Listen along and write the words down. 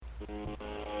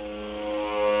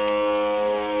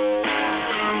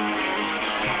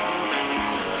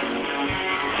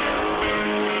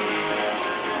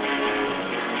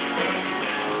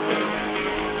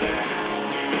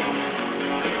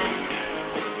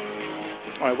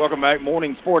All right, welcome back.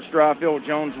 Morning Sports Drive. Phil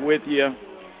Jones with you.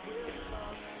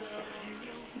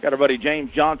 Got our buddy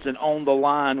James Johnson on the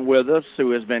line with us,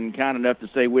 who has been kind enough to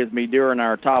stay with me during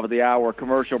our top of the hour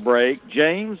commercial break.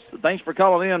 James, thanks for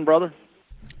calling in, brother.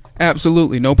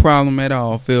 Absolutely, no problem at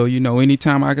all, Phil. You know,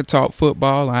 anytime I could talk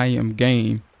football, I am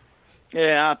game.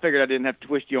 Yeah, I figured I didn't have to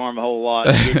twist your arm a whole lot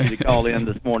to get you to call in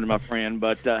this morning, my friend.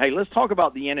 But, hey, let's talk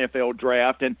about the NFL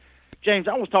draft. And, James,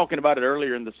 I was talking about it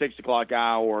earlier in the 6 o'clock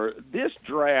hour. This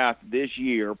draft this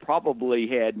year probably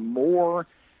had more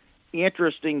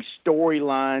interesting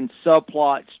storyline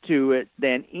subplots to it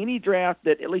than any draft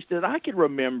that, at least that I can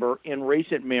remember in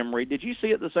recent memory. Did you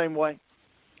see it the same way?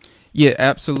 Yeah,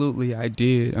 absolutely, I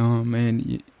did.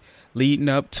 And leading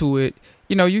up to it,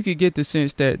 you know, you could get the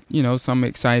sense that, you know, some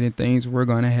exciting things were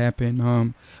going to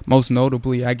happen. Most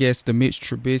notably, I guess the Mitch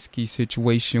Trubisky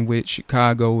situation with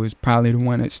Chicago is probably the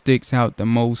one that sticks out the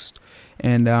most.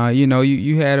 And, you know,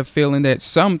 you had a feeling that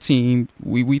some team,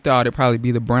 we thought it'd probably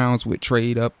be the Browns, would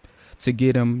trade up to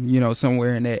get him, you know,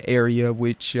 somewhere in that area,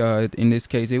 which in this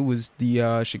case, it was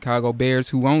the Chicago Bears,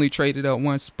 who only traded up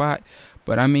one spot.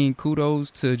 But, I mean, kudos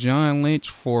to John Lynch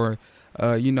for,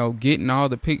 you know, getting all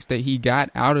the picks that he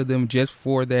got out of them just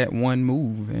for that one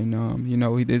move. And, you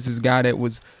know, this is a guy that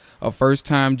was a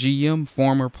first-time GM,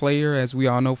 former player, as we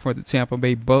all know, for the Tampa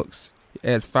Bay Bucks.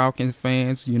 As Falcons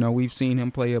fans, you know, we've seen him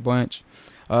play a bunch.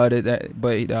 But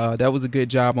that was a good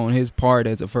job on his part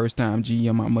as a first-time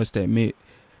GM, I must admit.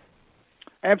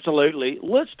 Absolutely.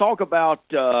 Let's talk about,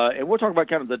 and we'll talk about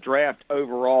kind of the draft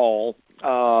overall,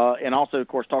 and also, of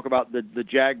course, talk about the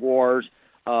Jaguars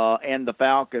and the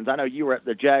Falcons. I know you were at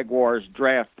the Jaguars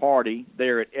draft party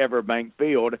there at Everbank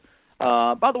Field.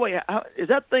 By the way, is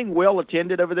that thing well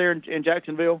attended over there in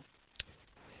Jacksonville?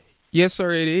 Yes,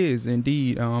 sir, it is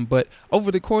indeed. But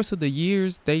over the course of the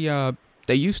years,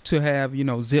 they used to have, you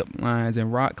know, zip lines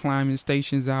and rock climbing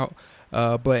stations out.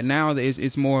 But now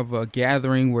it's more of a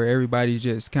gathering where everybody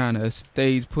just kind of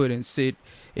stays put and sit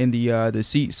in the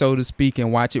seat, so to speak,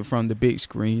 and watch it from the big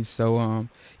screen. So,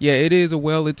 yeah, it is a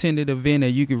well-attended event,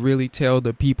 and you can really tell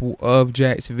the people of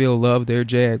Jacksonville love their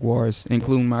Jaguars,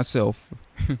 including myself.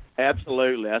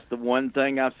 Absolutely. That's the one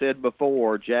thing I've said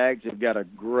before. Jags have got a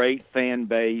great fan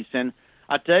base. And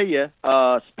I tell you,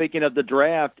 speaking of the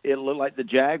draft, it looked like the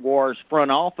Jaguars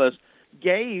front office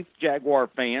gave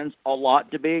Jaguar fans a lot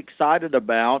to be excited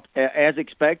about. As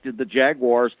expected, the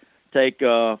Jaguars take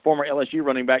former LSU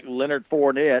running back Leonard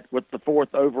Fournette with the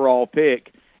 4th overall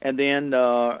pick. And then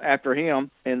after him,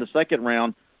 in the second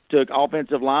round, took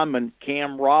offensive lineman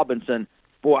Cam Robinson.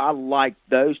 Boy, I like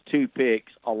those two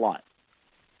picks a lot.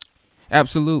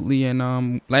 Absolutely.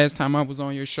 And last time I was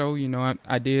on your show, you know,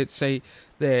 I did say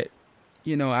that,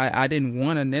 you know, I didn't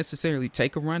want to necessarily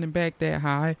take a running back that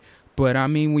high. But, I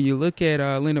mean, when you look at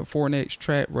Leonard Fournette's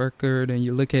track record and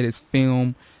you look at his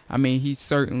film, I mean, he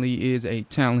certainly is a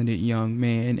talented young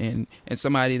man and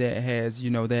somebody that has, you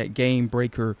know, that game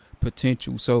breaker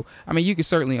potential. So, I mean, you can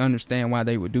certainly understand why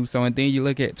they would do so. And then you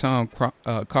look at Tom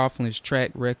Coughlin's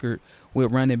track record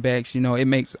with running backs, you know, it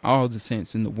makes all the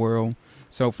sense in the world.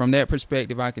 So from that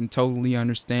perspective, I can totally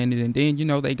understand it. And then, you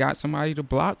know, they got somebody to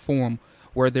block for him,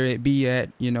 whether it be at,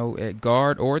 you know, at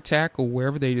guard or tackle,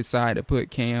 wherever they decide to put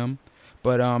Cam.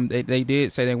 But they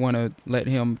did say they want to let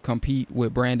him compete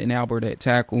with Brandon Albert at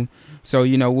tackle. So,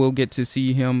 you know, we'll get to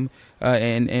see him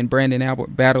and Brandon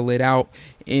Albert battle it out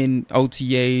in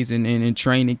OTAs and in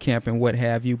training camp and what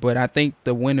have you. But I think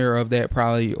the winner of that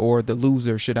probably, or the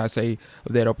loser, should I say,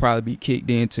 of that will probably be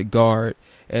kicked into guard.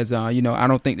 As, you know, I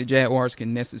don't think the Jaguars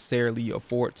can necessarily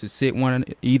afford to sit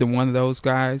either one of those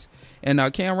guys. And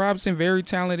Cam Robinson, very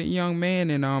talented young man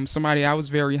and somebody I was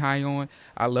very high on.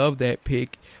 I love that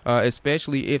pick,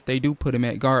 especially if they do put him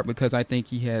at guard, because I think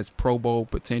he has Pro Bowl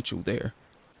potential there.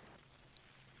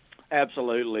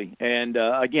 Absolutely. And,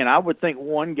 again, I would think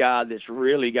one guy that's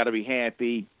really got to be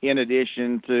happy, in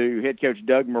addition to head coach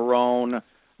Doug Marrone,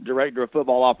 director of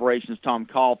football operations Tom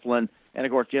Coughlin, and,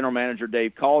 of course, general manager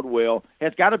Dave Caldwell,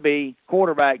 has got to be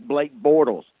quarterback Blake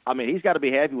Bortles. I mean, he's got to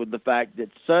be happy with the fact that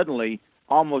suddenly,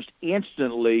 almost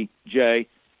instantly, Jay,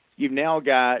 you've now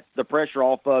got the pressure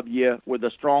off of you with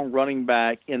a strong running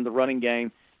back in the running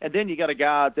game, and then you got a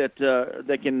guy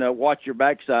that can watch your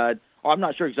backside. I'm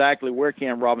not sure exactly where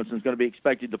Cam Robinson's going to be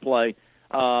expected to play,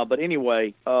 but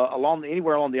anyway,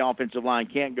 anywhere along the offensive line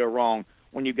can't go wrong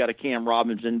when you've got a Cam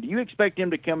Robinson. Do you expect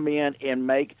him to come in and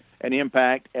make an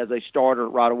impact as a starter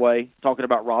right away, talking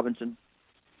about Robinson?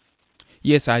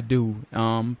 Yes, I do.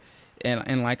 And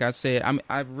like I said,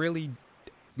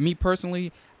 me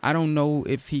personally, I don't know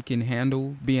if he can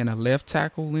handle being a left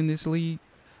tackle in this league.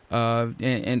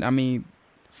 And I mean,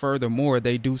 furthermore,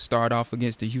 they do start off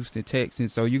against the Houston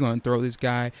Texans. So you're going to throw this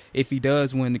guy, if he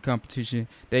does win the competition,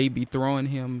 they be throwing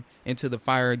him into the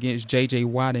fire against J.J.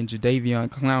 Watt and Jadeveon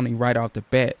Clowney right off the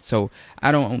bat. So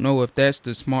I don't know if that's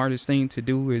the smartest thing to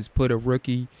do, is put a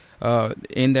rookie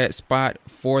in that spot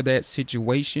for that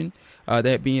situation.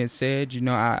 That being said,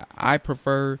 I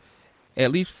prefer,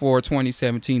 at least for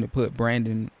 2017, to put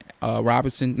Brandon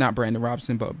Albert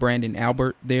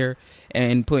there,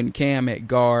 and putting Cam at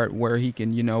guard where he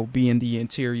can, be in the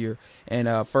interior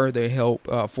and further help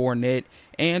Fournette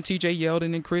and TJ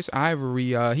Yeldon and Chris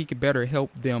Ivory. He could better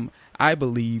help them, I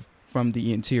believe, from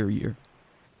the interior.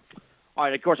 All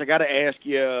right, of course, I got to ask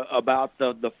you about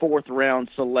the fourth-round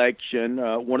selection,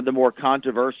 one of the more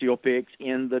controversial picks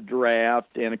in the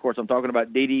draft. And, of course, I'm talking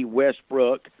about Dede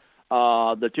Westbrook,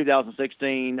 the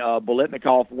 2016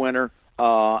 Biletnikoff winner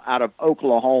out of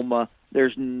Oklahoma.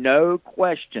 There's no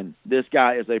question this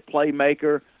guy is a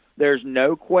playmaker. There's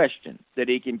no question that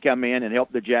he can come in and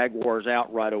help the Jaguars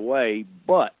out right away.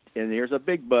 But, and here's a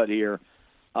big but here,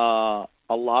 a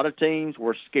lot of teams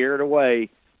were scared away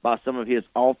by some of his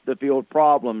off-the-field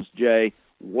problems. Jay,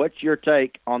 what's your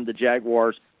take on the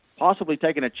Jaguars possibly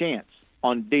taking a chance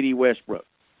on Dede Westbrook?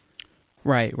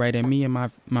 Right. And me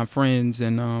and my friends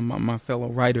and my fellow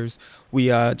writers, we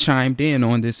chimed in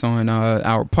on this on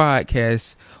our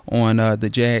podcast on the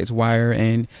Jags Wire.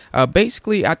 And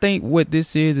basically, I think what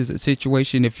this is a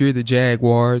situation, if you're the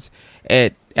Jaguars,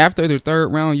 after the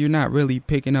third round, you're not really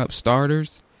picking up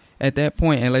starters at that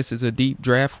point, unless it's a deep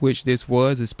draft, which this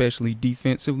was, especially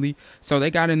defensively. So they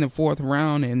got in the fourth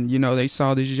round, and, they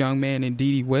saw this young man in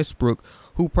Dede Westbrook,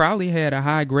 who probably had a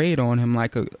high grade on him,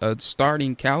 like a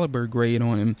starting caliber grade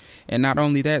on him. And not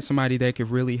only that, somebody that could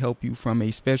really help you from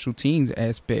a special teams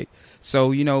aspect. So,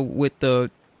 with the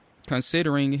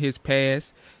considering his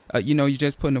past, you're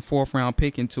just putting a fourth round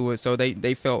pick into it. So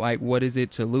they felt like, what is it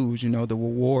to lose? The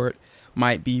reward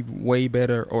might be way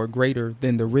better or greater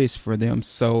than the risk for them.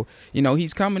 So,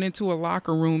 he's coming into a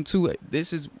locker room too.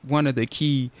 This is one of the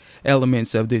key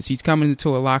elements of this. He's coming into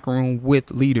a locker room with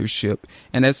leadership.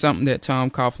 And that's something that Tom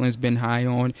Coughlin's been high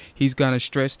on. He's going to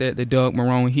stress that. The Doug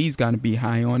Marrone, he's going to be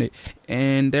high on it.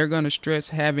 And they're going to stress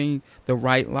having the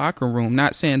right locker room.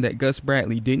 Not saying that Gus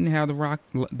Bradley didn't have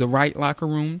the right locker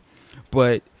room,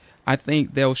 but I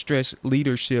think they'll stress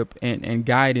leadership and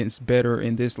guidance better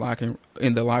in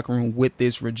the locker room with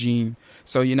this regime.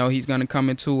 So, he's going to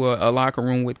come into a locker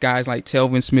room with guys like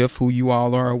Telvin Smith, who you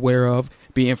all are aware of,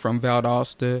 being from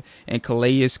Valdosta, and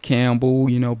Calais Campbell,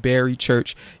 Barry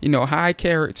Church, high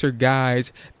character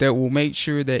guys that will make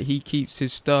sure that he keeps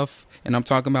his stuff. And I'm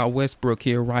talking about Westbrook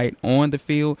here, right, on the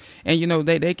field. And,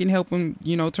 they can help him,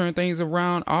 turn things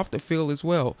around off the field as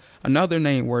well. Another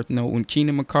name worth noting,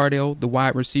 Keenan McCardell, the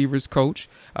wide receivers coach.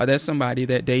 That's somebody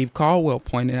that Dave Caldwell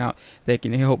pointed out that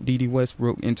can help Dede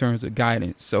Westbrook in terms of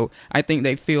guidance. So I think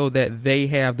they feel that they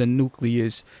have the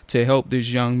nucleus to help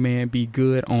this young man be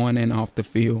good on and off the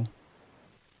field.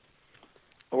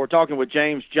 We're talking with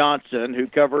James Johnson, who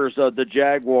covers the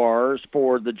Jaguars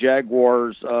for the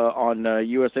Jaguars on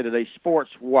USA Today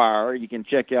Sports Wire. You can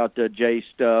check out Jay's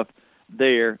stuff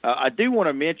there. I do want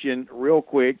to mention real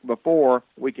quick before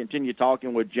we continue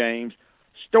talking with James,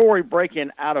 story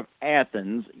breaking out of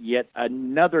Athens, yet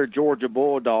another Georgia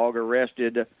Bulldog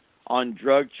arrested on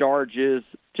drug charges.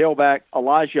 Tailback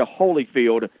Elijah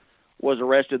Holyfield was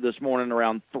arrested this morning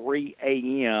around 3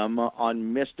 a.m.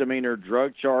 on misdemeanor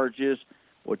drug charges.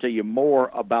 We'll tell you more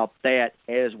about that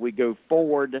as we go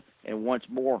forward and once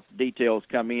more details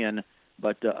come in.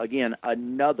 But, again,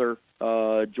 another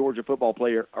Georgia football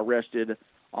player arrested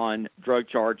on drug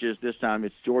charges. This time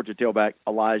it's Georgia tailback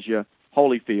Elijah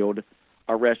Holyfield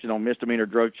arrested on misdemeanor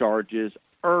drug charges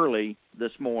early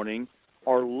this morning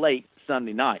or late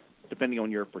Sunday night, depending on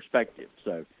your perspective.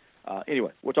 So,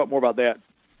 anyway, we'll talk more about that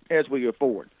as we go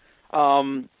forward.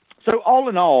 So, all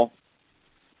in all,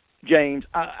 James,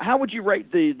 how would you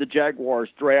rate the Jaguars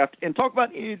draft? And talk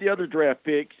about any of the other draft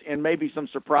picks and maybe some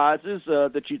surprises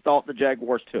that you thought the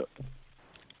Jaguars took.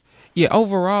 Yeah,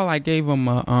 overall, I gave them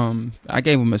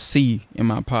a C in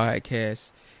my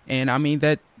podcast, and I mean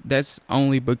that's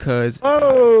only because.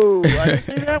 Oh, I didn't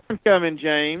see that one coming,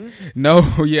 James. No,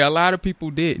 yeah, a lot of people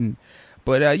didn't.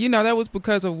 But, that was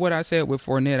because of what I said with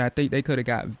Fournette. I think they could have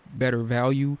got better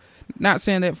value. Not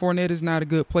saying that Fournette is not a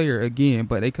good player again,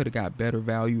 but they could have got better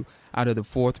value out of the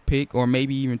fourth pick or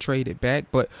maybe even traded back.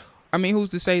 But, I mean, who's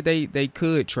to say they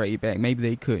could trade back? Maybe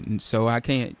they couldn't. So I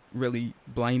can't really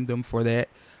blame them for that.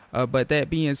 But that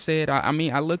being said,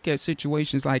 I look at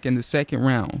situations like in the second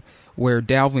round where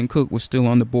Dalvin Cook was still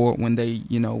on the board when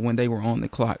they were on the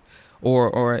clock.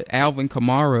 or Alvin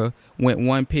Kamara went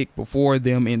one pick before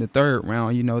them in the third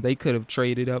round. You know, they could have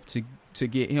traded up to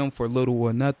get him for little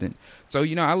or nothing. So,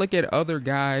 you know, I look at other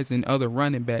guys and other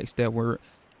running backs that were,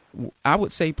 I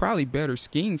would say, probably better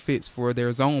scheme fits for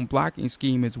their zone blocking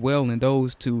scheme as well, and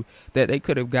those two that they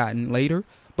could have gotten later.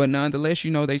 But nonetheless,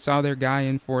 you know, they saw their guy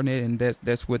in Fournette, and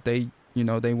that's what they, you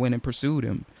know, they went and pursued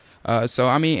him. So,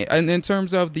 I mean, and in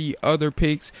terms of the other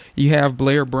picks, you have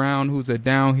Blair Brown, who's a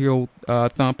downhill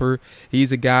thumper.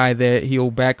 He's a guy that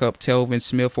he'll back up Telvin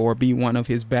Smith or be one of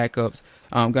his backups.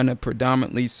 Going to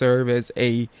predominantly serve as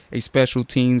a special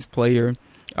teams player.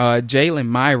 Jalen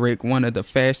Myrick, one of the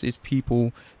fastest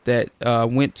people that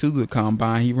went to the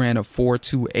combine. He ran a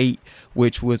 4.28,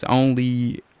 which was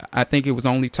only, I think it was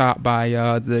only topped by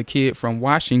the kid from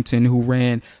Washington who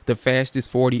ran the fastest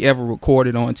 40 ever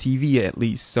recorded on TV, at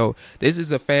least. So this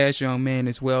is a fast young man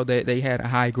as well that they had a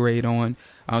high grade on.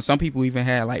 Some people even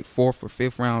had like 4th or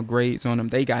 5th round grades on him.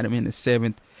 They got him in the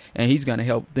 7th. And he's going to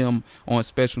help them on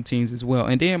special teams as well.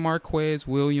 And then Marquez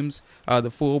Williams, the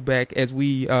fullback, as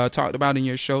we talked about in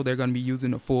your show, they're going to be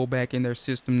using the fullback in their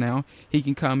system now. He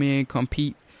can come in,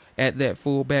 compete at that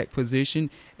fullback position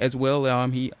as well.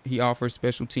 He offers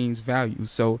special teams value.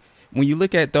 So when you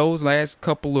look at those last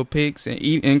couple of picks, and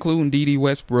including D.D.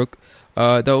 Westbrook,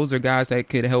 those are guys that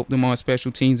could help them on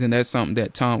special teams. And that's something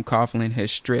that Tom Coughlin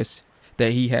has stressed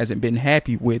that he hasn't been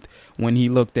happy with when he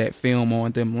looked at film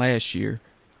on them last year.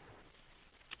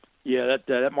 Yeah,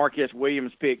 that Marquez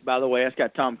Williams pick, by the way, that's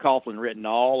got Tom Coughlin written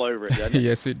all over it, doesn't it?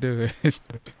 Yes, it does.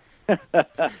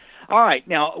 All right,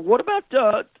 now what about?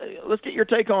 Let's get your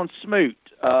take on Smoot,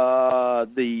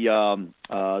 the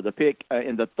pick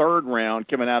in the 3rd round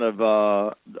coming out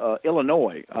of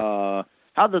Illinois.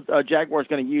 How the Jaguars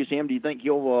going to use him? Do you think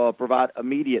he'll provide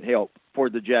immediate help for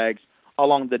the Jags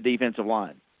along the defensive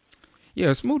line?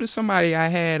 Yeah, Smoot is somebody I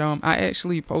had. I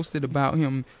actually posted about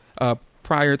him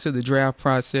prior to the draft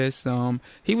process.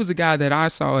 He was a guy that I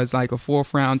saw as like a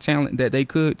 4th round talent that they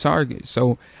could target.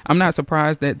 So I'm not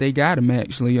surprised that they got him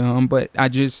actually. But I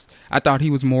thought he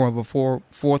was more of a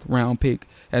 4th round pick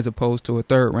as opposed to a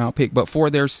 3rd round pick. But for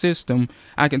their system,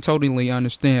 I can totally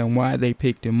understand why they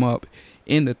picked him up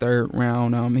in the 3rd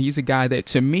round. He's a guy that,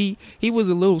 to me, he was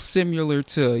a little similar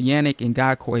to Yannick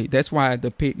Ngakoue. That's why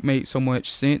the pick made so much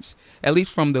sense, at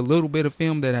least from the little bit of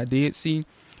film that I did see.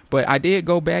 But I did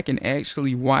go back and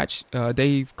actually watch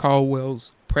Dave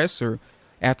Caldwell's presser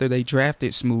after they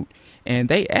drafted Smoot. And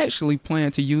they actually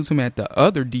plan to use him at the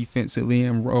other defensive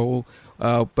end role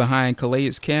behind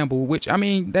Calais Campbell, which, I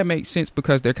mean, that makes sense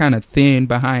because they're kind of thin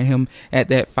behind him at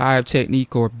that 5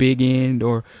 technique or big end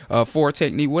or 4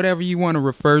 technique, whatever you want to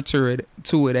refer to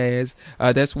it as.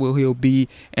 That's where he'll be.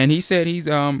 And he said he's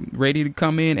ready to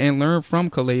come in and learn from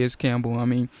Calais Campbell. I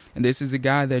mean, and this is a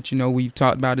guy that, you know, we've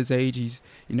talked about his age. He's,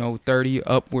 30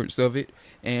 upwards of it.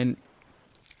 And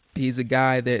he's a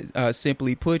guy that,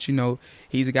 simply put,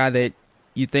 he's a guy that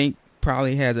you think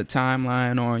probably has a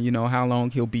timeline on, how long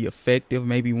he'll be effective,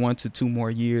 maybe 1 to 2 more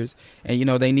years. And,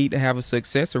 they need to have a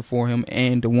successor for him.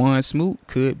 And DeJuan Smoot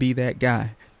could be that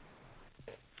guy.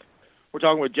 We're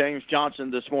talking with James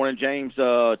Johnson this morning. James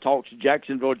talks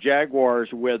Jacksonville Jaguars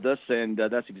with us, and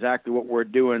that's exactly what we're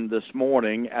doing this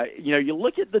morning. You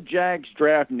look at the Jags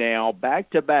draft now,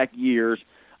 back-to-back years.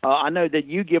 I know that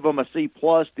you give them a C+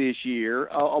 this year.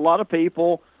 A lot of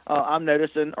people, I'm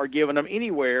noticing, are giving them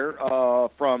anywhere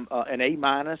from an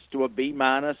A- to a B-.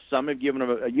 Some have given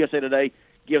them USA Today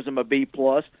gives them a B+.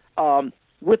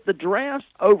 With the drafts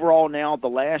overall now the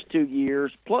last 2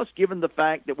 years, plus given the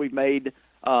fact that we've made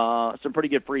some pretty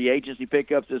good free agency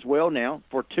pickups as well now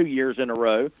for 2 years in a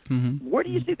row, where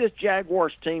do you see this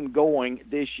Jaguars team going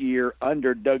this year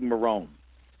under Doug Marrone?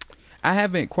 I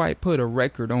haven't quite put a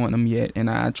record on them yet, and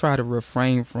I try to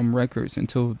refrain from records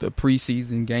until the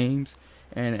preseason games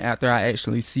and after I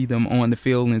actually see them on the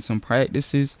field in some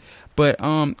practices. But,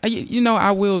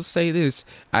 I will say this.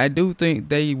 I do think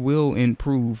they will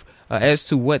improve. As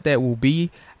to what that will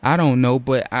be, I don't know,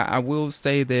 but I will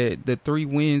say that the 3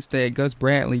 wins that Gus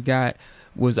Bradley got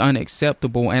was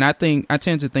unacceptable. And I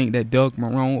tend to think that Doug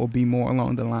Marrone will be more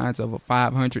along the lines of a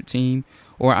 500 team,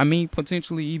 or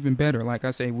potentially even better. Like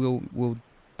I say, we'll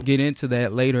get into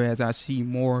that later as I see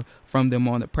more from them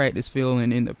on the practice field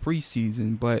and in the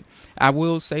preseason. But I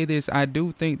will say this, I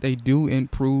do think they do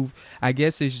improve. I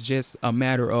guess it's just a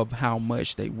matter of how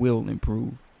much they will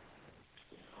improve.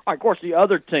 All right, of course, the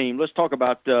other team, let's talk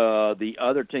about the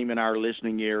other team in our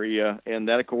listening area, and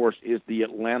that, of course, is the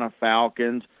Atlanta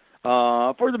Falcons.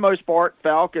 For the most part,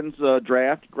 Falcons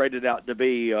draft graded out to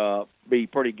be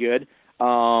pretty good.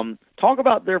 Talk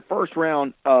about their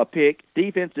first-round pick,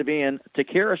 defensive end,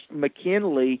 Takkarist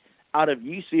McKinley out of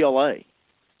UCLA.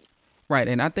 Right,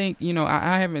 and I think,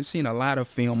 I haven't seen a lot of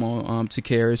film on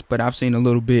Takeris, but I've seen a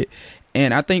little bit.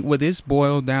 And I think what this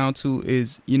boiled down to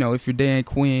is, if you're Dan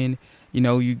Quinn,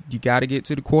 you got to get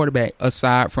to the quarterback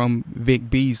aside from Vic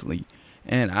Beasley.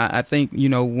 And I think,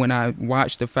 when I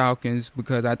watch the Falcons,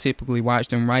 because I typically watch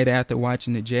them right after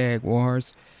watching the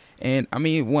Jaguars, and I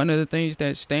mean, one of the things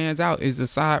that stands out is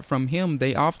aside from him,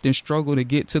 they often struggle to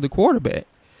get to the quarterback.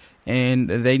 And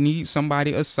they need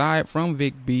somebody aside from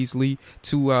Vic Beasley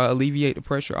to alleviate the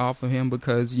pressure off of him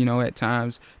because, at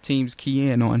times teams key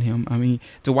in on him. I mean,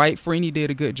 Dwight Freeney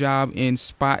did a good job in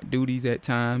spot duties at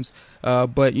times,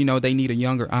 but, they need a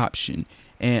younger option.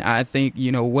 And I think,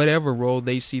 whatever role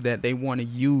they see that they want to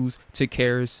use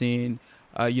Takeris in,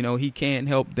 he can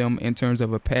help them in terms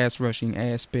of a pass rushing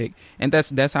aspect. And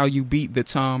that's how you beat the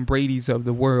Tom Brady's of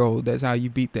the world. That's how you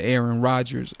beat the Aaron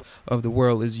Rodgers of the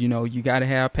world is, you got to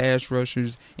have pass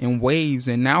rushers in waves.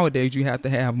 And nowadays you have to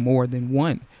have more than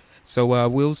one. So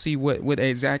we'll see what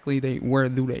exactly where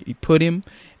do they put him.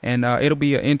 And it'll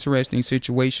be an interesting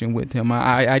situation with him.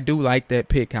 I do like that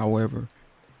pick, however.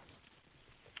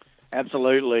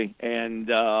 Absolutely, and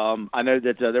I know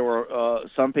that there were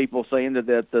some people saying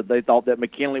that they thought that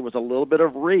McKinley was a little bit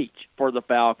of reach for the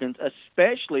Falcons,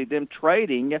 especially them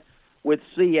trading with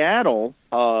Seattle,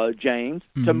 James,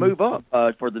 to move up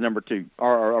for the number 2,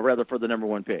 or rather for the number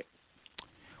 1 pick.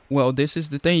 Well, this is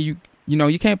the thing.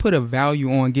 You can't put a value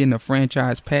on getting a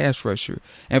franchise pass rusher,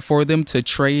 and for them to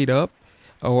trade up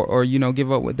or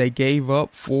give up what they gave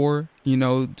up for,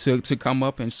 to come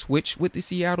up and switch with the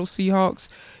Seattle Seahawks,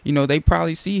 they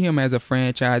probably see him as a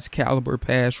franchise caliber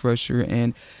pass rusher.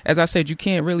 And as I said, you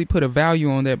can't really put a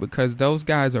value on that because those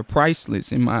guys are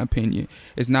priceless, in my opinion.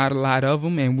 It's not a lot of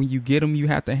them, and when you get them, you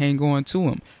have to hang on to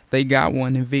them. They got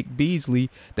one in Vic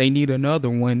Beasley. They need another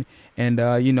one. And,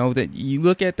 that you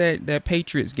look at that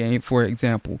Patriots game, for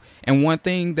example, and one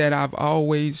thing that I've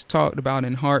always talked about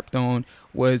and harped on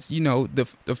was,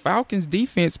 the Falcons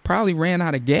defense probably ran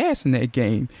out of gas in that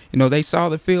game. They saw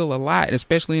the field a lot,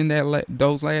 especially in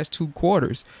those last 2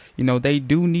 quarters. They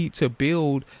do need to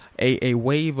build a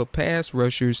wave of pass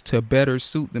rushers to better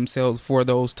suit themselves for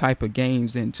those type of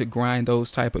games and to grind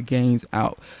those type of games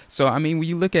out. So, I mean, when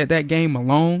you look at that game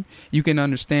alone, you can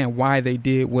understand why they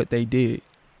did what they did.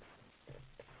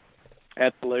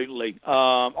 Absolutely.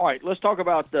 All right, let's talk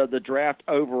about the draft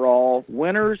overall.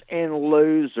 Winners and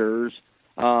losers.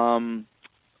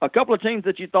 A couple of teams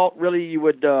that you thought really you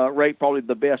would rate probably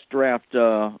the best draft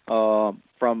from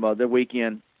the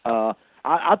weekend.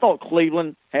 I thought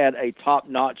Cleveland had a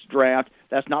top-notch draft.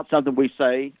 That's not something we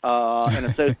say and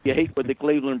associate with the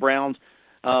Cleveland Browns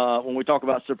when we talk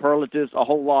about superlatives a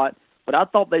whole lot. But I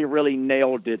thought they really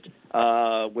nailed it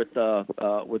with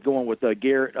going with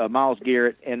Myles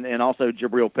Garrett, and also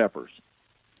Jabril Peppers.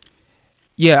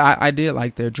 Yeah, I did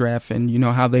like their draft and,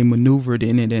 how they maneuvered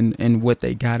in it and what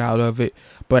they got out of it.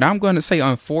 But I'm going to say,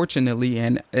 unfortunately,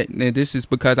 and this is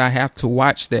because I have to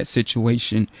watch that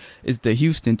situation, is the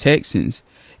Houston Texans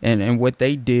and what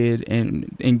they did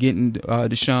in getting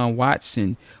Deshaun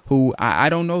Watson, who I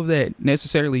don't know that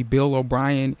necessarily Bill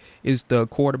O'Brien is the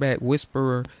quarterback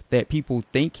whisperer that people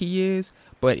think he is.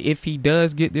 But if he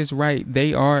does get this right,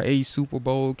 they are a Super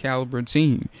Bowl caliber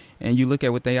team. And you look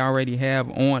at what they already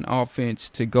have on offense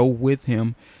to go with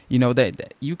him,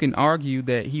 that you can argue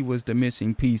that he was the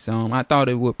missing piece. I thought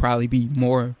it would probably be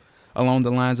more along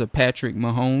the lines of Patrick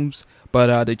Mahomes,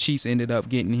 but the Chiefs ended up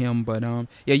getting him. But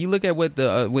you look at what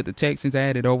the Texans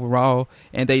added overall,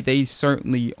 and they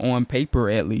certainly, on paper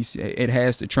at least, it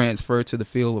has to transfer to the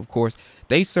field, of course.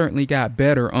 They certainly got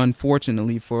better,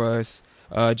 unfortunately for us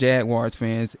Jaguars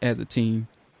fans as a team.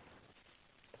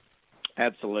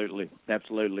 Absolutely.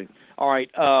 All right,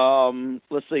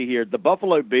 let's see here. The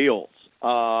Buffalo Bills,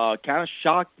 kind of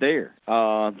shocked there.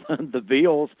 The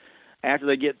Bills, after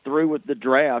they get through with the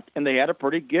draft, and they had a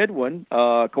pretty good one,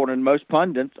 according to most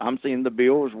pundits. I'm seeing the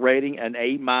Bills rating an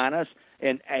A-,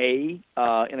 an A,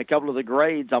 in a couple of the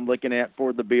grades I'm looking at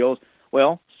for the Bills.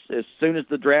 Well, as soon as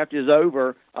the draft is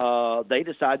over, they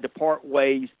decide to part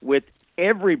ways with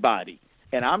everybody.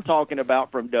 And I'm talking about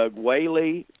from Doug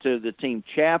Whaley to the team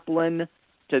chaplain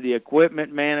to the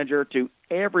equipment manager to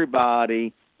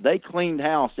everybody. They cleaned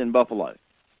house in Buffalo.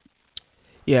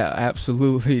 Yeah,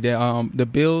 absolutely. The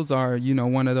Bills are,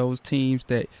 one of those teams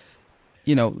that,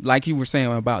 like you were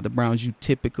saying about the Browns, you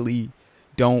typically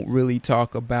don't really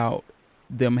talk about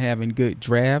them having good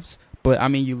drafts. But, I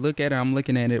mean, you look at it, I'm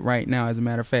looking at it right now, as a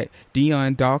matter of fact.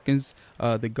 Deion Dawkins,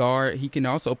 the guard, he can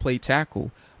also play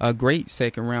tackle. A great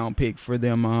second-round pick for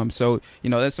them. So,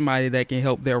 that's somebody that can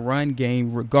help their run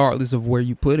game regardless of where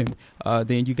you put him.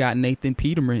 Then you got Nathan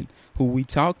Peterman, who we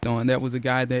talked on. That was a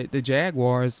guy that the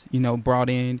Jaguars, brought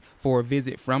in for a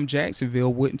visit from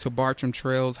Jacksonville, went to Bartram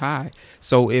Trails High.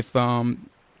 So if the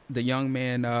young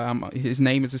man, his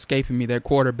name is escaping me, their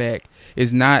quarterback,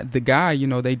 is not the guy,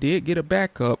 they did get a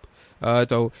backup.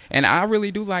 And I really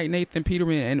do like Nathan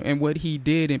Peterman and what he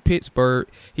did in Pittsburgh.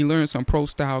 He learned some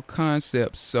pro-style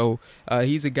concepts. So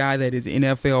he's a guy that is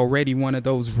NFL ready, one of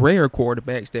those rare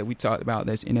quarterbacks that we talked about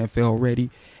that's NFL ready.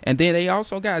 And then they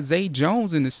also got Zay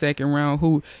Jones in the second round,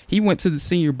 who he went to the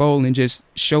Senior Bowl and just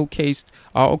showcased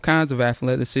all kinds of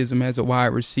athleticism as a wide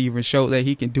receiver and showed that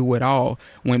he can do it all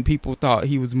when people thought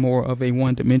he was more of a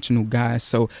one-dimensional guy.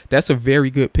 So that's a very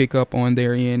good pickup on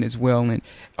their end as well. And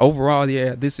overall,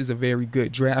 yeah, this is a very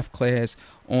good draft class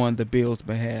on the Bills'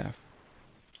 behalf.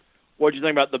 What do you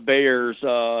think about the Bears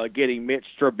getting Mitch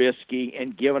Trubisky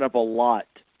and giving up a lot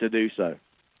to do so?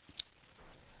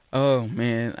 Oh,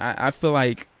 man, I feel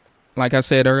like I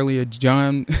said earlier,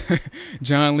 John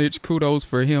Lynch, kudos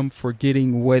for him for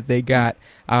getting what they got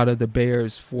out of the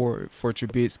Bears for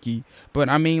Trubisky. But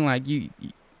I mean,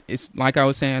 it's like I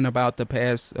was saying about the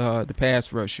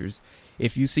pass rushers.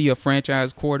 If you see a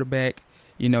franchise quarterback,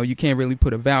 you can't really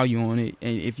put a value on it.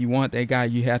 And if you want that guy,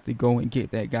 you have to go and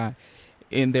get that guy.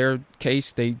 In their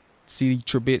case, they see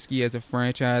Trubisky as a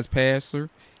franchise passer.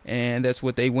 And that's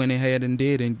what they went ahead and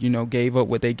did, and gave up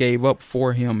what they gave up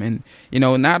for him. And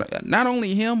not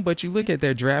only him, but you look at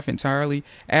their draft entirely.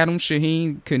 Adam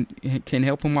Shaheen can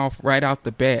help him off right off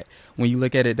the bat. When you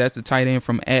look at it, that's the tight end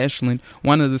from Ashland,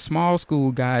 one of the small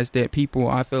school guys that people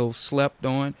I feel slept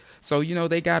on. So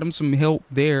they got him some help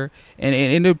there, and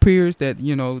it appears that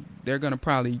they're gonna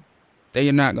probably. They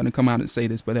are not going to come out and say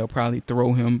this, but they'll probably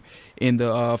throw him in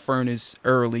the furnace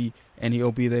early, and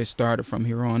he'll be their starter from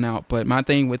here on out. But my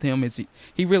thing with him is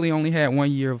he really only had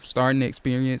 1 year of starting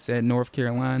experience at North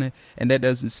Carolina, and that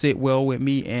doesn't sit well with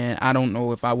me, and I don't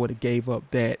know if I would have gave up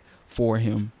that for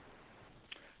him.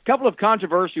 Couple of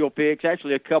controversial picks,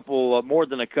 actually a couple, more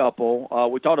than a couple.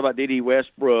 We talked about Dede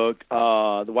Westbrook,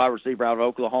 the wide receiver out of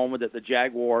Oklahoma that the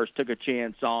Jaguars took a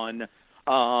chance on.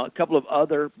 A couple of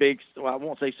other big, I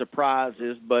won't say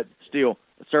surprises, but still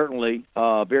certainly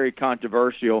very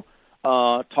controversial.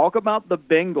 Talk about the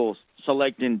Bengals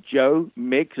selecting Joe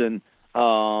Mixon.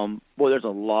 There's a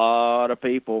lot of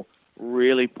people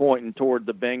really pointing toward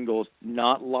the Bengals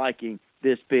not liking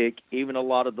this pick. Even a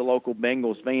lot of the local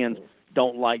Bengals fans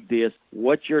don't like this.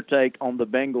 What's your take on the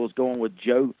Bengals going with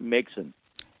Joe Mixon?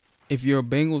 If you're a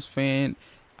Bengals fan,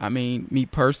 I mean, me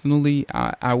personally,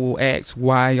 I will ask,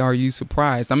 why are you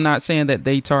surprised? I'm not saying that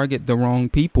they target the wrong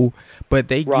people, but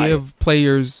they give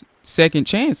players second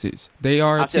chances. They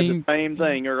are a team. I said the same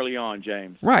thing early on,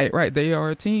 James. Right. They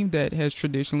are a team that has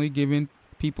traditionally given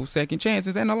people second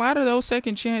chances, and a lot of those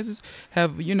second chances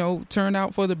have, turned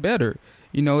out for the better.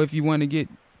 If you want to get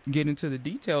into the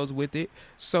details with it.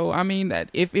 So, I mean, that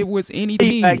if it was any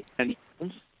team,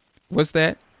 what's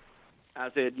that? I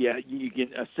said, yeah, you can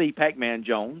see Pac-Man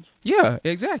Jones. Yeah,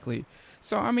 exactly.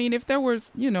 So, I mean, if there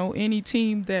was, any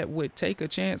team that would take a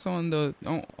chance on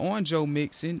on Joe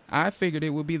Mixon, I figured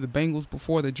it would be the Bengals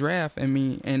before the draft. I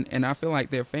mean, and I feel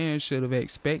like their fans should have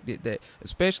expected that,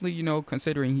 especially,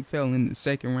 considering he fell in the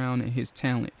second round and his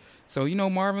talent. So,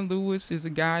 Marvin Lewis is a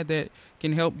guy that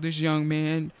can help this young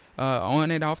man on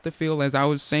and off the field. As I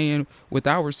was saying, with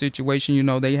our situation,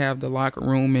 they have the locker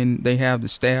room and they have the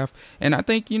staff. And I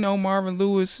think, Marvin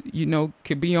Lewis,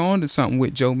 could be on to something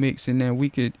with Joe Mixon, and we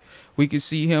could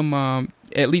see him,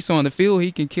 at least on the field,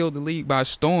 he can kill the league by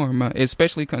storm,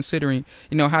 especially considering,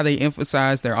 how they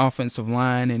emphasize their offensive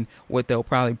line and what they'll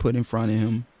probably put in front of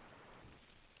him.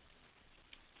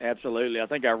 Absolutely. I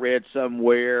think I read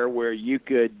somewhere where you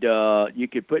could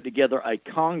put together a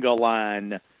conga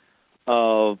line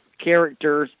of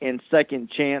characters and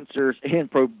second chancers and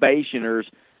probationers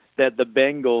that the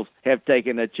Bengals have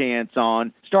taken a chance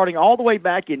on, starting all the way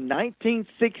back in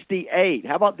 1968.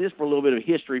 How about this for a little bit of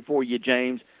history for you,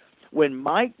 James? When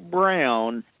Mike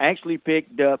Brown actually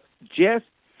picked up Jeff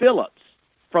Phillips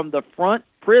from the front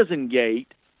prison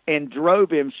gate and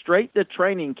drove him straight to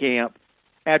training camp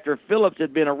after Phillips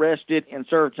had been arrested and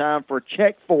served time for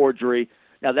check forgery.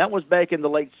 Now, that was back in the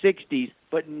late 60s,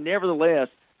 but nevertheless,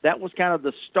 that was kind of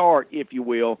the start, if you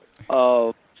will,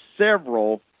 of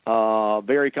several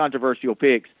very controversial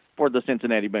picks for the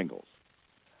Cincinnati Bengals.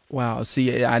 Wow.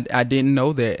 See, I didn't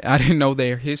know that. I didn't know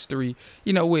their history.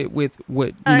 With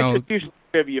what Actually,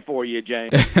 trivia for you,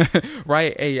 James.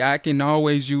 right. Hey, I can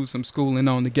always use some schooling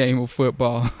on the game of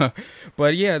football.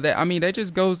 But yeah, that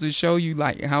just goes to show you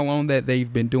like how long that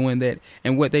they've been doing that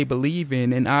and what they believe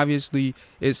in, and obviously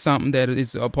it's something that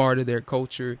is a part of their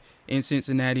culture. In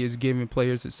Cincinnati is giving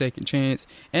players a second chance,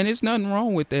 and it's nothing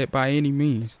wrong with that by any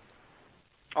means.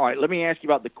 All right, let me ask you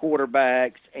about the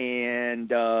quarterbacks, and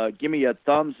give me a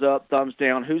thumbs up, thumbs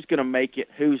down. Who's going to make it?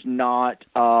 Who's not?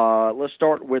 Let's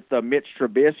start with Mitch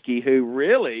Trubisky, who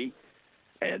really,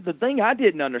 the thing I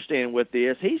didn't understand with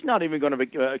this, he's not even going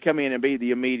to come in and be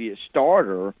the immediate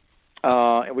starter.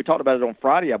 And we talked about it on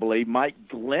Friday, I believe. Mike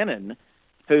Glennon,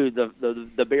 who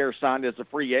the Bears signed as a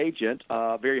free agent,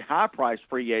 very high-priced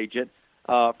free agent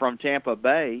from Tampa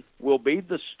Bay, will be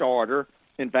the starter.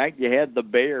 In fact, you had the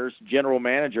Bears general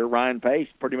manager, Ryan Pace,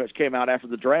 pretty much came out after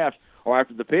the draft, or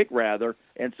after the pick, rather,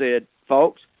 and said,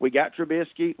 folks, we got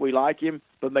Trubisky, we like him,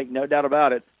 but make no doubt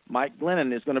about it, Mike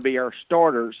Glennon is going to be our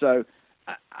starter. So,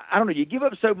 I don't know, you give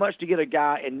up so much to get a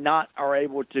guy and not are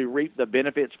able to reap the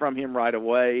benefits from him right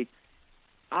away.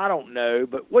 I don't know,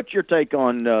 but what's your take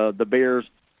on the Bears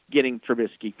getting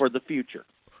Trubisky for the future?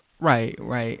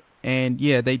 Right. And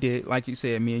yeah, they did, like you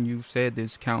said, me and you've said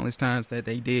this countless times, that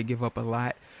they did give up a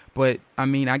lot. But I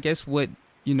mean, I guess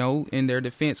in their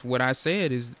defense, what I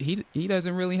said is he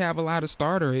doesn't really have a lot of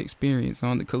starter experience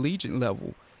on the collegiate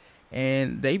level.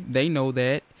 And they know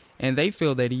that, and they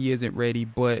feel that he isn't ready.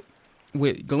 But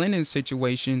with Glennon's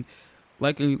situation,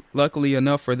 luckily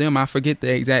enough for them, I forget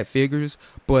the exact figures,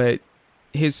 but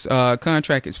his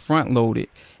contract is front loaded,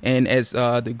 and as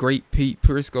the great Pete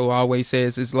Prisco always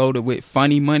says, it's loaded with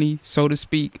funny money, so to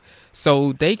speak.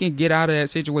 So they can get out of that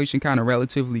situation kind of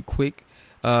relatively quick,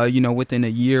 within a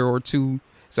year or two.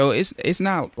 So it's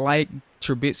not like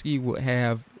Trubisky would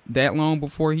have that long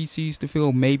before he sees the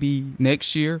field, maybe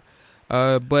next year.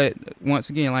 But once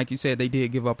again, like you said, they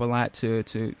did give up a lot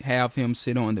to have him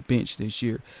sit on the bench this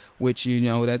year, which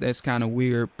that's kind of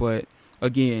weird. But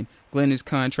again, Glennon's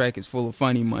contract is full of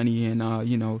funny money,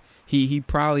 and he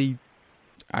probably,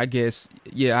 I guess,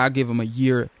 I'll give him a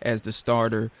year as the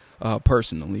starter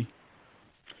personally.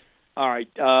 All right,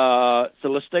 so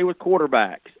let's stay with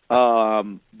quarterbacks.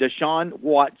 Deshaun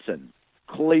Watson,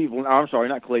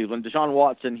 Deshaun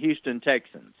Watson, Houston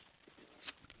Texans.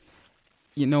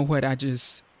 You know what?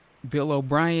 Bill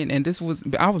O'Brien, and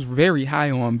I was very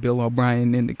high on Bill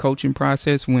O'Brien in the coaching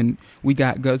process when we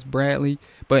got Gus Bradley.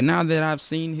 But now that I've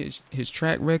seen his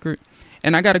track record,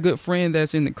 and I got a good friend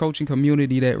that's in the coaching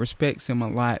community that respects him a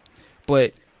lot.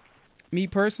 But me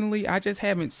personally, I just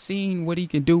haven't seen what he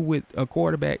can do with a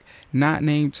quarterback not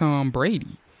named Tom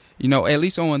Brady. At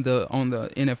least on the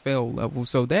NFL level.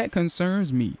 So that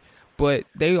concerns me. But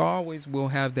they always will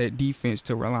have that defense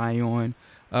to rely on.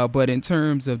 But in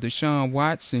terms of Deshaun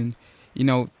Watson,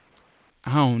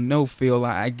 I don't know, Phil.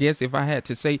 I guess if I had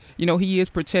to say, he is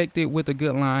protected with a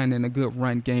good line and a good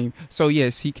run game. So,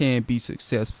 yes, he can be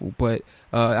successful. But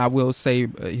I will say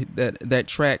that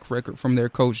track record from their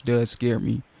coach does scare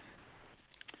me.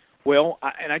 Well,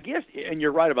 I guess, and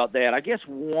you're right about that. I guess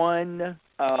one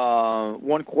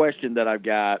question that I've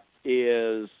got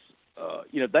is,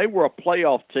 they were a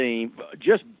playoff team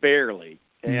just barely.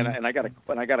 And I got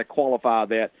to qualify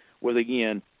that with,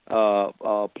 again, a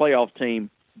playoff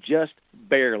team just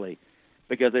barely,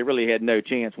 because they really had no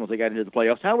chance once they got into the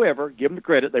playoffs. However, give them the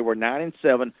credit, they were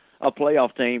 9-7, a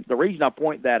playoff team. The reason I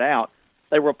point that out,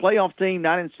 they were a playoff team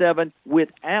 9-7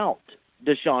 without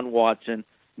Deshaun Watson.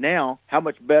 Now, how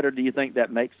much better do you think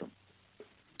that makes them?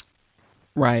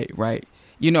 Right.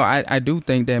 I do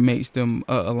think that makes them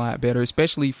a lot better,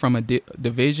 especially from a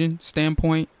division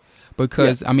standpoint.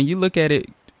 Because, I mean, you look at it,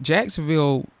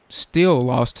 Jacksonville still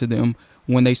lost to them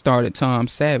when they started Tom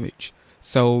Savage.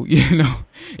 So,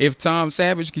 if Tom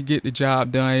Savage could get the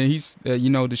job done, he's,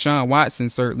 Deshaun Watson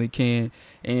certainly can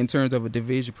in terms of a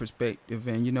division perspective.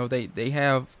 And, they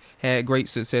have had great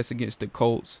success against the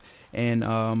Colts. And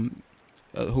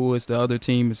who is the other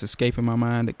team? It's escaping my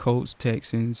mind. The Colts,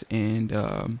 Texans,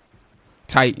 and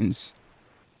Titans.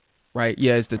 Right,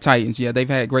 yeah, it's the Titans. Yeah, they've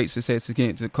had great success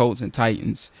against the Colts and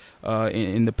Titans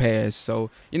in the past. So,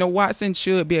 Watson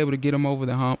should be able to get him over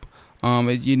the hump.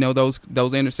 As those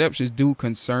interceptions do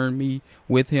concern me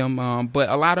with him. But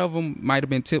a lot of them might have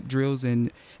been tip drills,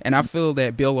 and I feel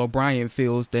that Bill O'Brien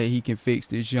feels that he can fix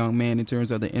this young man in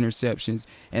terms of the interceptions,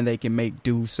 and they can make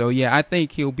do. So, yeah, I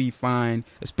think he'll be fine,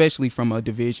 especially from a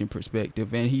division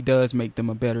perspective, and he does make them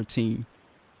a better team.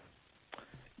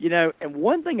 And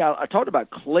one thing I talked about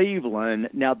Cleveland.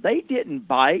 Now, they didn't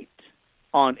bite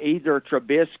on either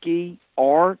Trubisky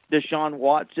or Deshaun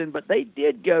Watson, but they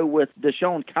did go with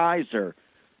Deshaun Kaiser,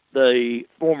 the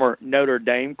former Notre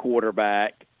Dame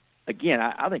quarterback. Again,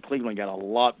 I think Cleveland got a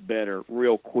lot better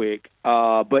real quick.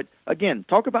 But, again,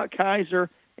 talk about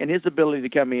Kaiser and his ability to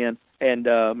come in and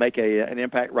make an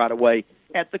impact right away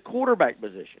at the quarterback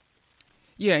position.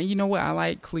 Yeah, you know what? I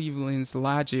like Cleveland's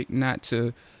logic not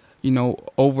to,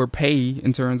 overpay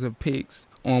in terms of picks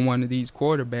on one of these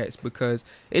quarterbacks, because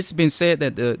it's been said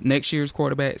that the next year's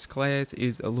quarterbacks class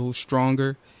is a little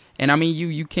stronger. And, I mean,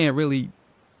 you can't really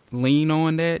lean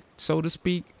on that, so to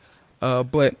speak.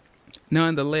 But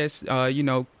nonetheless,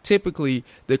 typically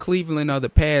the Cleveland of the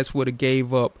past would have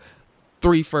gave up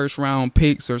 3 first-round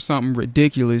picks or something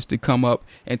ridiculous to come up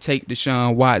and take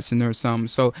Deshaun Watson or something.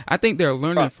 So I think they're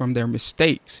learning from their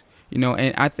mistakes,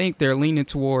 and I think they're leaning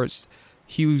towards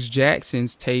Hugh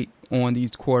Jackson's take on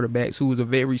these quarterbacks, who is a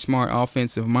very smart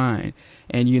offensive mind.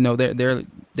 And,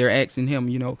 they're asking him,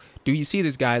 do you see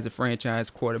this guy as a franchise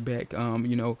quarterback?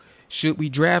 Should we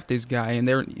draft this guy? And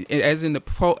they're as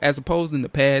opposed in the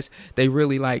past, they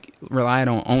really relied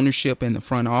on ownership in the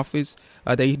front office.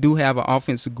 They do have an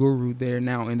offensive guru there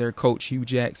now in their coach Hugh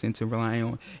Jackson to rely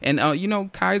on. And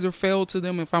Kaiser fell to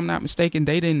them, if I'm not mistaken.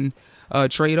 They didn't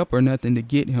trade up or nothing to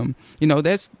get him.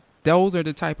 Those are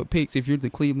the type of picks, if you're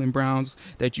the Cleveland Browns,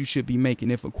 that you should be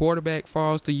making. If a quarterback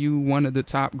falls to you, one of the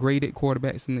top graded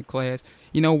quarterbacks in the class,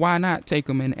 why not take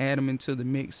him and add him into the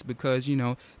mix? Because,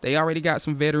 they already got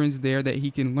some veterans there that he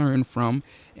can learn from.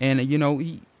 And,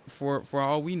 he, for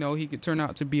all we know, he could turn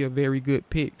out to be a very good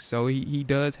pick. So he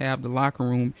does have the locker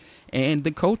room and the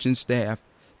coaching staff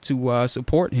to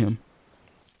support him.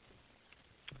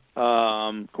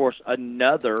 Of course,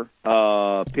 another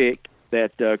pick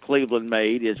that Cleveland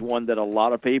made is one that a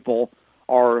lot of people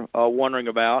are wondering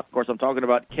about. Of course, I'm talking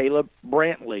about Caleb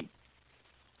Brantley.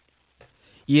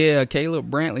 Yeah,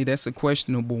 Caleb Brantley, that's a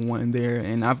questionable one there.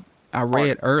 And I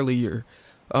read earlier,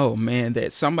 that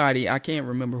somebody, I can't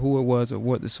remember who it was or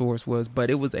what the source was, but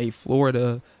it was a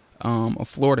Florida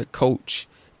coach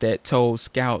that told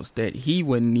scouts that he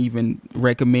wouldn't even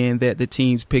recommend that the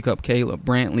teams pick up Caleb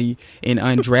Brantley in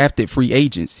undrafted free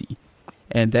agency.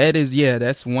 And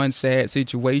that's one sad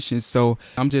situation. So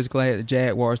I'm just glad the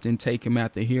Jaguars didn't take him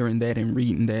after hearing that and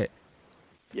reading that.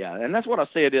 Yeah, and that's what I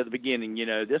said at the beginning.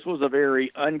 This was a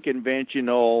very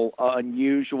unconventional,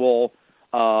 unusual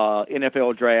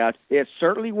NFL draft. It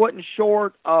certainly wasn't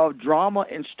short of drama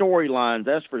and storylines,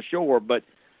 that's for sure. But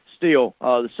still,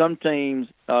 some teams,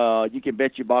 you can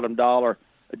bet your bottom dollar,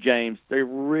 James, they're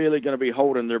really going to be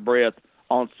holding their breath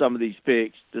on some of these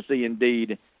picks to see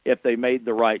indeed if they made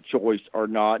the right choice or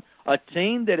not. A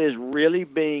team that is really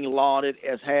being lauded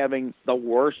as having the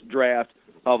worst draft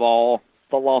of all,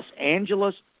 the Los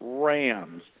Angeles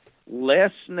Rams.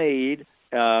 Les Snead,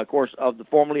 of course,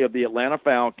 formerly of the Atlanta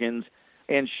Falcons,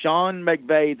 and Sean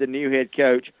McVay, the new head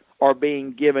coach, are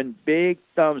being given big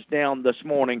thumbs down this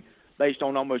morning based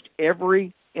on almost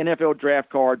every NFL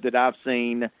draft card that I've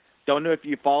seen. Don't know if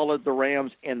you followed the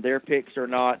Rams and their picks or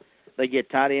not. They get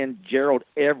tight end Gerald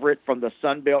Everett from the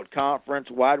Sun Belt Conference,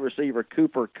 wide receiver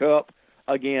Cooper Kupp,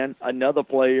 again, another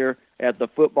player at the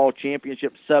football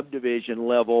championship subdivision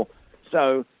level.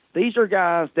 So these are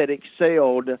guys that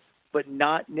excelled, but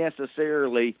not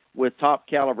necessarily with top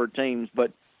caliber teams.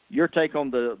 But your take on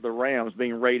the Rams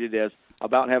being rated as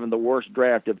about having the worst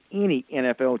draft of any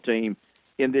NFL team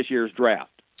in this year's draft.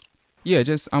 Yeah,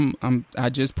 I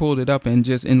just pulled it up, and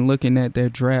just in looking at their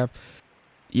draft,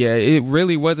 yeah, it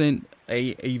really wasn't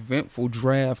a eventful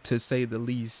draft, to say the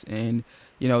least. And,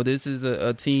 this is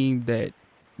a team that,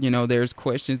 there's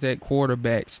questions at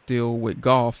quarterback still with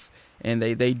Goff, and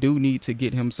they do need to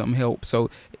get him some help. So,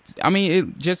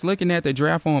 just looking at the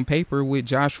draft on paper with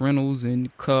Josh Reynolds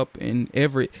and Kupp and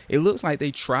Everett, it looks like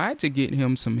they tried to get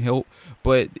him some help,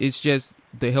 but it's just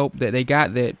the help that they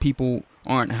got that people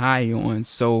aren't high on.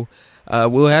 So,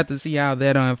 we'll have to see how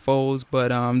that unfolds. But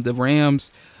the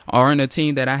Rams aren't a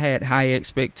team that I had high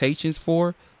expectations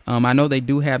for. I know they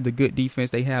do have the good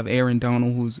defense. They have Aaron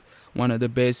Donald, who's one of the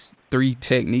best 3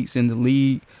 techniques in the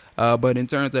league. But in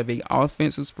terms of an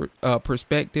offensive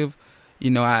perspective,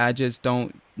 I just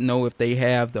don't know if they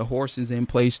have the horses in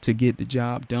place to get the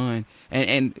job done.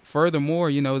 And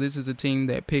furthermore, this is a team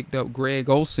that picked up Greg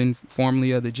Olsen,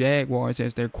 formerly of the Jaguars,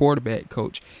 as their quarterback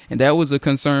coach. And that was a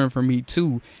concern for me,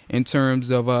 too, in terms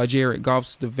of Jared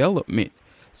Goff's development.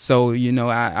 So,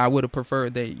 I would have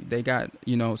preferred they got,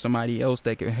 somebody else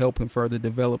that could help him further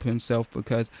develop himself,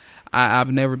 because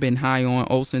I've never been high on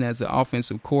Olsen as an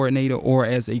offensive coordinator or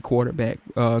as a quarterback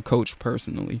coach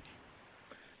personally.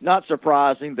 not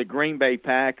surprising, the Green Bay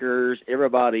Packers,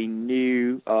 everybody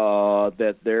knew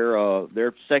that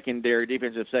their secondary,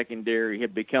 defensive secondary,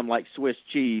 had become like Swiss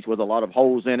cheese with a lot of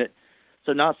holes in it.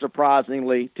 So not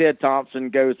surprisingly, Ted Thompson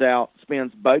goes out,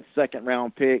 spends both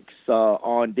second-round picks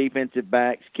on defensive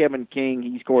backs. Kevin King,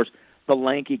 he's, of course, the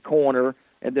lanky corner.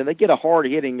 And then they get a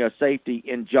hard-hitting safety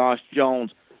in Josh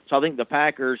Jones. So I think the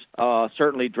Packers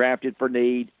certainly drafted for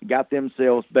need, got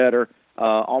themselves better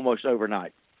almost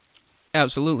overnight.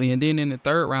 Absolutely. And then in the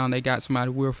third round, they got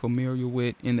somebody we're familiar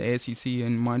with in the SEC,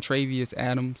 and Montravius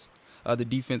Adams, the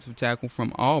defensive tackle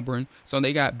from Auburn. So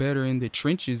they got better in the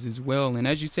trenches as well. And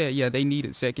as you said, yeah, they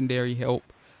needed secondary help.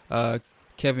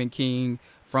 Kevin King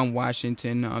from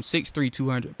Washington, 6'3",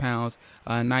 200 pounds,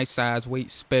 nice size, weight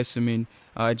specimen.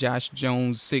 Josh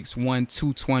Jones, 6'1",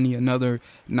 220, another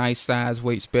nice size,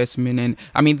 weight specimen. And,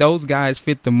 I mean, those guys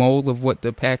fit the mold of what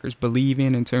the Packers believe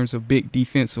in terms of big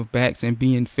defensive backs and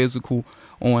being physical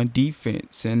on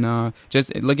defense. And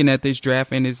just looking at this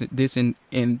draft and this in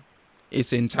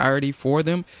its entirety for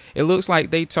them, it looks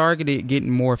like they targeted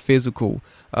getting more physical.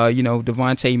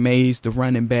 Devontae Mays, the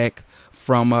running back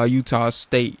from Utah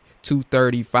State,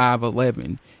 230,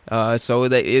 5'11". So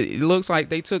it looks like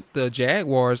they took the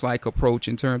Jaguars-like approach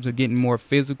in terms of getting more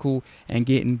physical and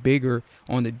getting bigger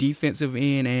on the defensive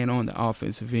end and on the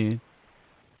offensive end.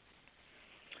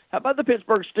 How about the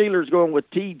Pittsburgh Steelers going with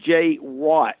T.J.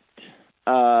 Watt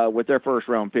with their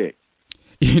first-round pick?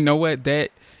 You know what?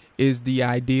 That is the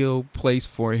ideal place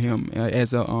for him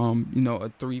as a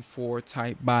 3-4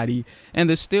 type body. And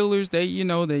the Steelers,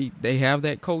 they have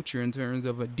that culture in terms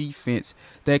of a defense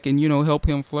that can help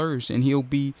him flourish, and he'll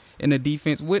be in a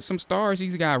defense with some stars.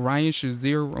 He's got Ryan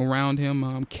Shazier around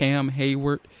him, Cam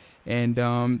Hayward,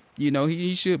 and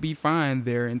he should be fine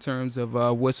there in terms of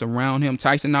what's around him.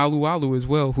 Tyson Alualu as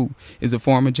well, who is a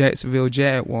former Jacksonville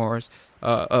Jaguar.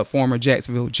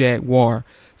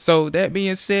 So that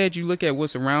being said, you look at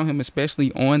what's around him,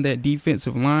 especially on that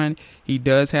defensive line. He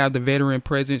does have the veteran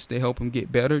presence to help him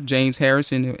get better. James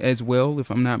Harrison as well,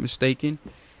 if I'm not mistaken.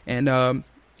 And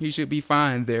he should be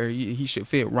fine there. He should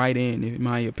fit right in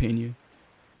my opinion.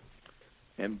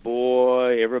 And,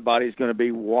 boy, everybody's going to be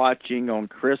watching on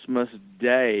Christmas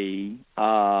Day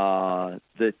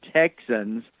the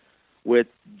Texans with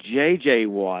J.J.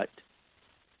 Watt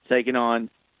taking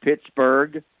on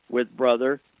Pittsburgh with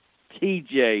brother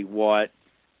T.J. Watt.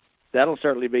 That'll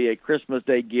certainly be a Christmas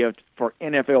Day gift for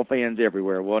NFL fans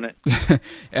everywhere, won't it?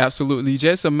 Absolutely.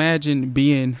 Just imagine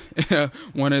being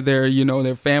one of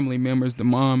their family members, the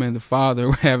mom and the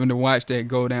father, having to watch that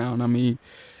go down. I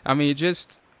mean,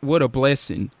 just what a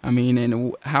blessing. I mean,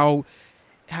 and how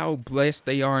blessed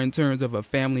they are in terms of a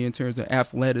family, in terms of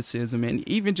athleticism. And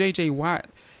even J.J. Watt,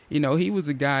 he was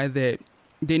a guy that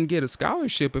didn't get a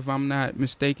scholarship, if I'm not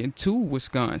mistaken, to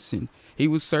Wisconsin. He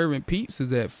was serving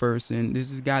pizzas at first, and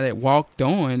this is a guy that walked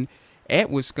on at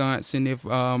Wisconsin, if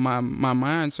my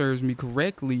mind serves me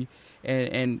correctly,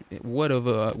 and what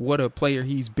a player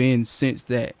he's been since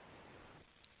that.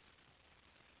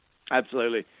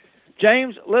 Absolutely.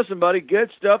 James, listen, buddy,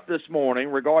 good stuff this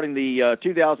morning regarding the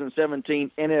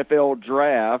 2017 NFL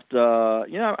Draft.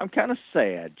 I'm kind of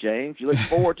sad, James. You look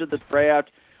forward to the draft.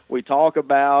 We talk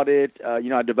about it. I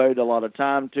devoted a lot of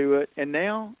time to it, and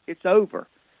now it's over.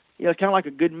 It's kind of like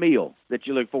a good meal that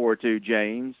you look forward to,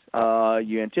 James.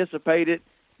 You anticipate it,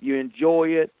 you enjoy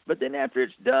it, but then after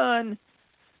it's done,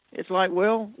 it's like,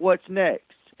 well, what's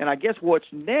next? And I guess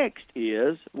what's next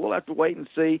is we'll have to wait and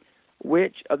see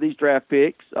which of these draft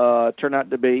picks turn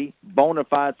out to be bona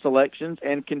fide selections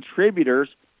and contributors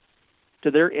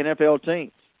to their NFL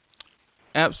teams.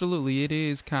 Absolutely, it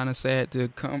is kind of sad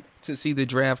to see the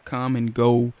draft come and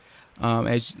go.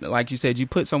 As like you said, you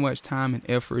put so much time and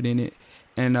effort in it,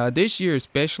 and this year,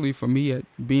 especially for me,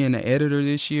 being an editor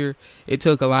this year, it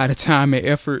took a lot of time and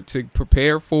effort to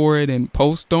prepare for it and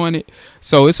post on it.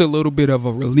 So it's a little bit of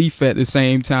a relief at the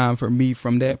same time for me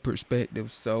from that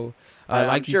perspective. So,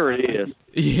 I'm sure it is.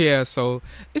 Yeah, so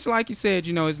it's like you said,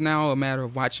 it's now a matter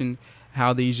of watching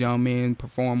how these young men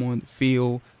perform on the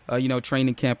field.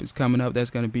 Training camp is coming up. That's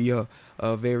going to be a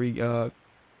very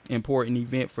important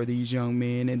event for these young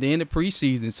men. And then the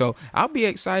preseason. So I'll be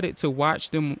excited to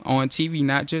watch them on TV,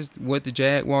 not just what the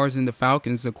Jaguars and the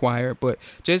Falcons acquire, but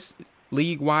just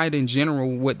league-wide in general,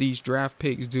 what these draft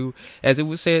picks do. As it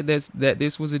was said that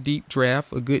this was a deep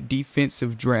draft, a good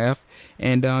defensive draft.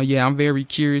 And, I'm very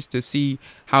curious to see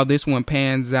how this one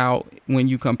pans out when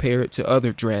you compare it to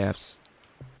other drafts.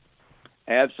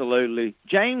 Absolutely.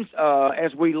 James,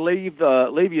 as we leave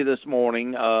you this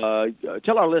morning,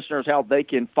 tell our listeners how they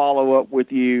can follow up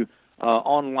with you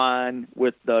online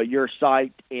with your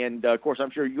site. And, of course,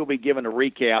 I'm sure you'll be giving a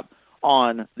recap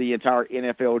on the entire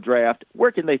NFL draft.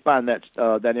 Where can they find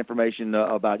that information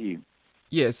about you?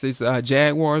 Yes, it's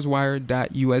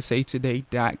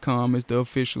jaguarswire.usatoday.com is the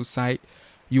official site.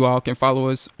 You all can follow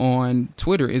us on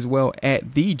Twitter as well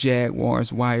at the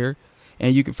Jaguars Wire.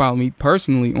 And you can follow me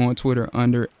personally on Twitter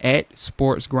under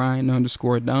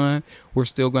 @sportsgrind_Don. We're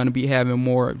still going to be having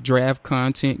more draft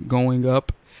content going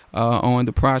up on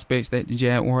the prospects that the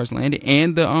Jaguars landed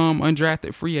and the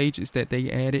undrafted free agents that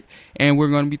they added. And we're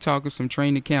going to be talking some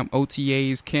training camp,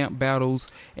 OTAs, camp battles,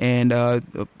 and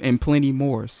plenty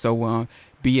more. So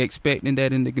be expecting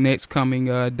that in the next coming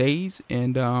days,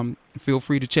 and feel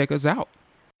free to check us out.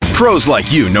 Pros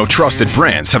like you know trusted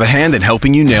brands have a hand in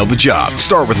helping you nail the job.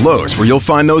 Start with Lowe's, where you'll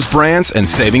find those brands and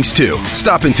savings too.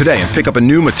 Stop in today and pick up a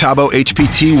new Metabo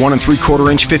HPT 1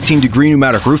 3/4 inch 15-degree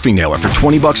pneumatic roofing nailer for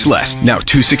 $20 less, now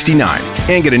 $269.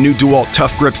 And get a new DeWalt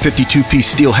Tough Grip 52-piece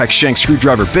steel hex shank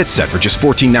screwdriver bit set for just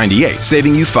 $14.98,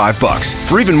 saving you $5.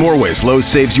 For even more ways Lowe's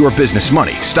saves your business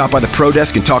money, stop by the Pro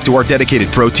Desk and talk to our dedicated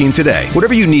Pro team today.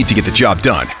 Whatever you need to get the job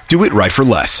done, do it right for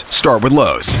less. Start with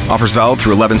Lowe's. Offers valid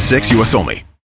through 11/6 U.S. only.